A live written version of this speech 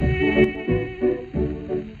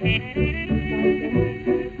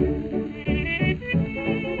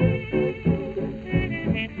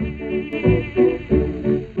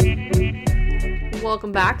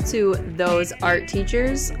welcome back to Those Art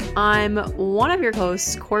Teachers. I'm one of your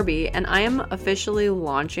hosts, Corbie, and I am officially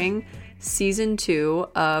launching Season 2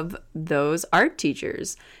 of Those Art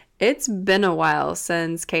Teachers. It's been a while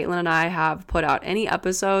since Kaitlyn and I have put out any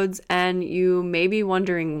episodes, and you may be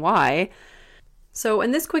wondering why. So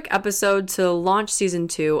in this quick episode to launch Season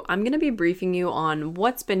 2, I'm going to be briefing you on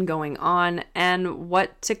what's been going on and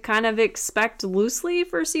what to kind of expect loosely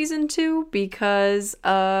for Season 2 because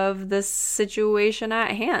of the situation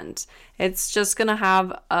at hand. It's just going to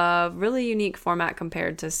have a really unique format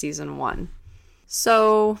compared to Season 1.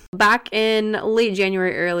 So back in late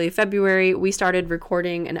January, early February, we started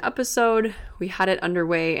recording an episode. We had it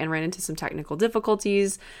underway and ran into some technical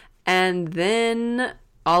difficulties. And then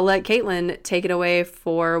I'll let Kaitlyn take it away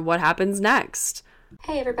for what happens next.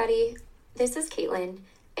 Hey everybody, this is Kaitlyn,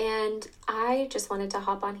 and I just wanted to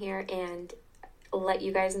hop on here and let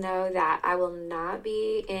you guys know that I will not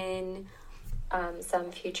be in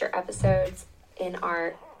some future episodes in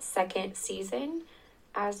our second season.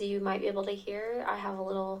 As you might be able to hear, I have a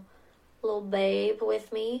little babe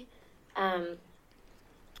with me.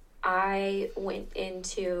 I went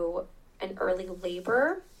into an early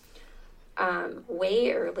labor,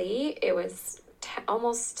 way early. It was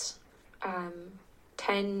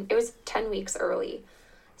 10 weeks early.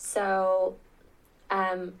 So,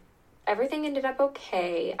 everything ended up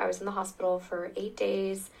okay. I was in the hospital for 8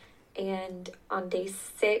 days, and on day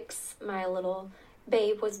 6, my little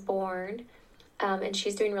babe was born. And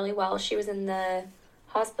she's doing really well. She was in the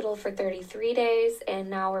hospital for 33 days, and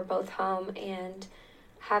now we're both home and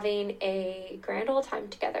having a grand old time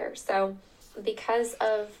together. So because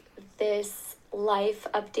of this life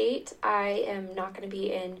update, I am not going to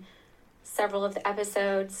be in several of the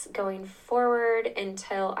episodes going forward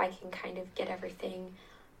until I can kind of get everything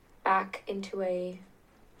back into a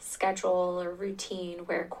schedule or routine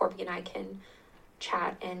where Corbie and I can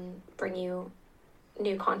chat and bring you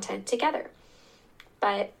new content together.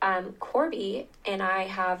 But Corbie and I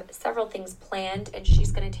have several things planned, and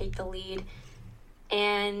she's going to take the lead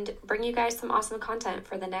and bring you guys some awesome content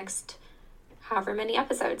for the next however many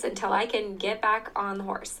episodes until I can get back on the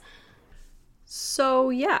horse. So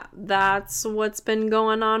yeah, that's what's been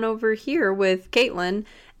going on over here with Kaitlyn,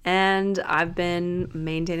 and I've been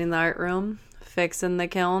maintaining the art room, fixing the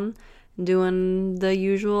kiln, doing the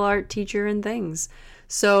usual art teacher and things.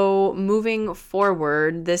 So moving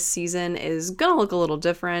forward, this season is going to look a little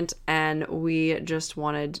different, and we just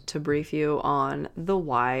wanted to brief you on the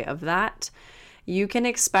why of that. You can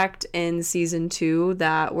expect in Season 2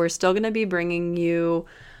 that we're still going to be bringing you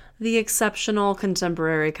the exceptional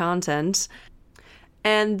contemporary content.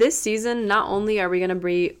 And this season, not only are we going to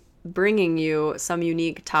be bringing you some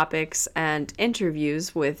unique topics and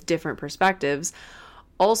interviews with different perspectives,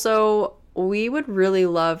 also we would really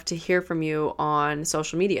love to hear from you on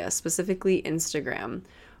social media, specifically Instagram.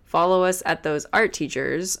 Follow us at Those Art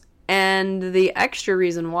Teachers. And the extra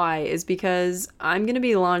reason why is because I'm going to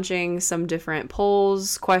be launching some different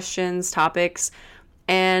polls, questions, topics,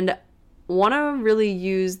 and want to really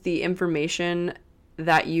use the information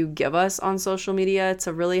that you give us on social media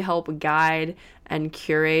to really help guide and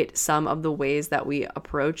curate some of the ways that we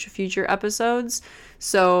approach future episodes.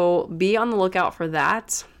 So be on the lookout for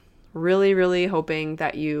that. Really, really hoping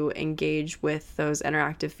that you engage with those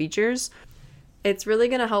interactive features. It's really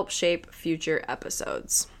going to help shape future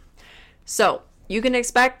episodes. So you can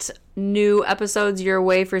expect new episodes your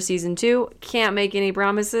way for Season 2. Can't make any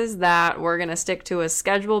promises that we're going to stick to a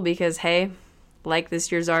schedule because, hey, like this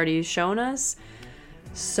year's already shown us,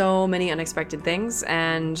 so many unexpected things,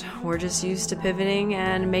 and we're just used to pivoting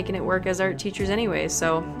and making it work as art teachers anyway.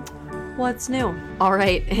 So what's new? All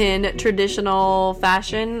right, in traditional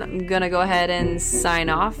fashion, I'm gonna go ahead and sign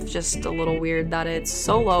off. Just a little weird that it's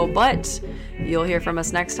solo, but you'll hear from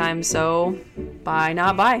us next time, so bye,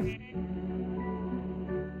 not bye.